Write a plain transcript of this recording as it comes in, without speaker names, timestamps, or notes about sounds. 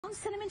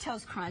Cinnamon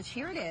Toast Crunch.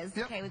 Here it is.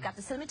 Yep. Okay, we've got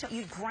the cinnamon toast.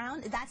 You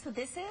ground. That's what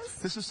this is?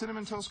 This is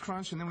Cinnamon Toast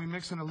Crunch, and then we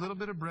mix in a little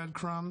bit of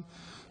breadcrumb,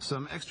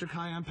 some extra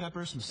cayenne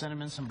pepper, some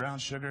cinnamon, some brown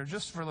sugar,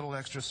 just for a little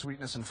extra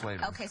sweetness and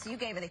flavor. Okay, so you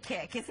gave it a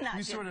kick. It's not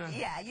just,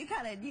 yeah, you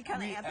kind of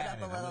amp it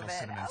up a little bit.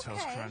 Cinnamon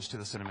Toast Crunch to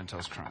the Cinnamon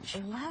Toast Crunch.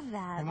 Love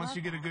that. And once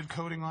you get a good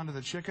coating onto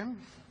the chicken,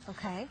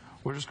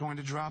 we're just going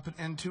to drop it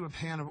into a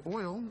pan of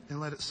oil and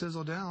let it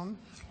sizzle down.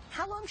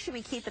 How long should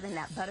we keep it in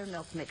that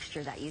buttermilk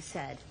mixture that you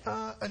said?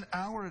 An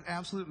hour at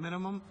absolute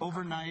minimum.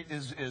 Overnight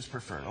is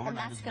preferred. Overnight and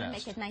that's going to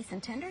make it nice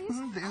and tender, you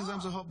said? The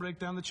enzymes will help break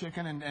down the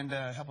chicken and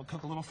help it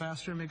cook a little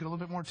faster and make it a little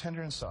bit more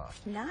tender and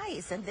soft.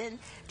 Nice. And then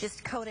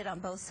just coat it on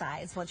both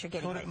sides once you're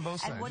getting it. Coat it on both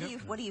sides. And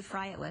what do you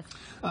fry it with?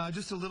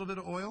 Just a little bit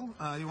of oil.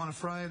 You want to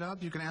fry it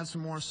up. You can add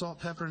some more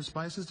salt, pepper, and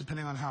spices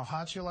depending on how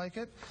hot you like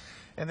it.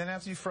 And then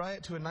after you fry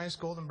it to a nice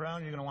golden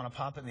brown, you're going to want to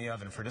pop it in the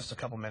oven for just a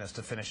couple minutes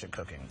to finish it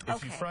cooking.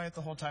 If you fry it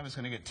the whole time, it's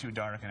going to get too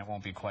dark and it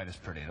won't be quite as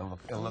pretty. It'll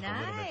look a little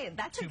bit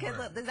That's too a good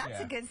burnt.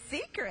 That's a good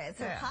secret.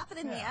 So pop it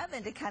in the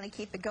oven to kind of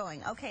keep it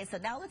going. Okay, so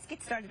now let's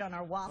get started on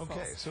our waffles.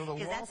 Okay, so the waffle,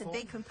 because that's a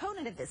big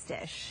component of this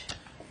dish.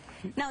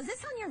 Now, is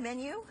this on your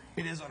menu?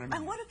 It is on our menu.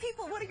 And what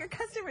do your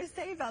customers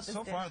say about this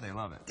So dish? far, they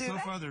love it. So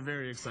far, they're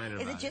very excited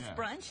about it. Is it just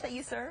brunch that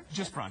you serve?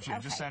 Just brunch, yeah.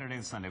 Just Saturday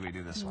and Sunday we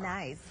do this one.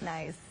 Nice,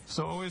 nice.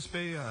 So always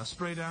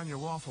spray down your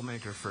waffle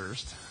maker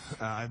first.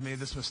 I've made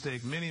this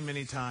mistake many,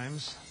 many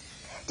times.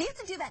 Do you have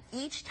to do that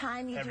each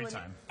time you do it?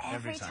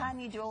 Every time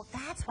you do it.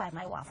 That's why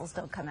my waffles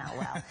don't come out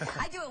well.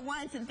 I do it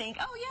once and think,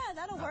 oh yeah,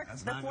 that'll work.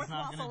 The fourth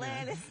waffle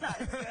in, it's not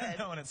as good.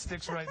 No, and it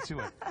sticks right to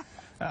it.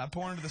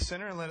 Pour into the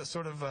center and let it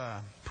sort of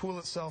pool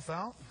itself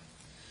out.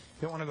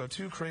 You don't want to go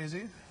too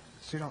crazy,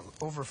 so you don't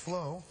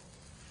overflow.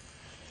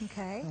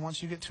 Okay. And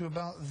once you get to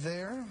about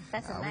there,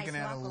 we can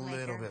add a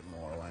little bit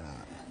more. Why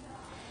not?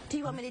 Do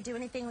you want me to do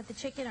anything with the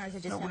chicken, or is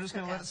it just? No, we're just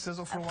going to let it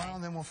sizzle for a while,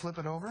 and then we'll flip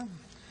it over. And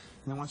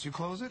then once you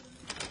close it,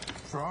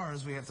 for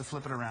ours, we have to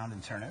flip it around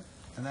and turn it.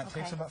 And that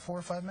takes about 4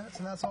 or 5 minutes,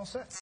 and that's all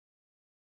set.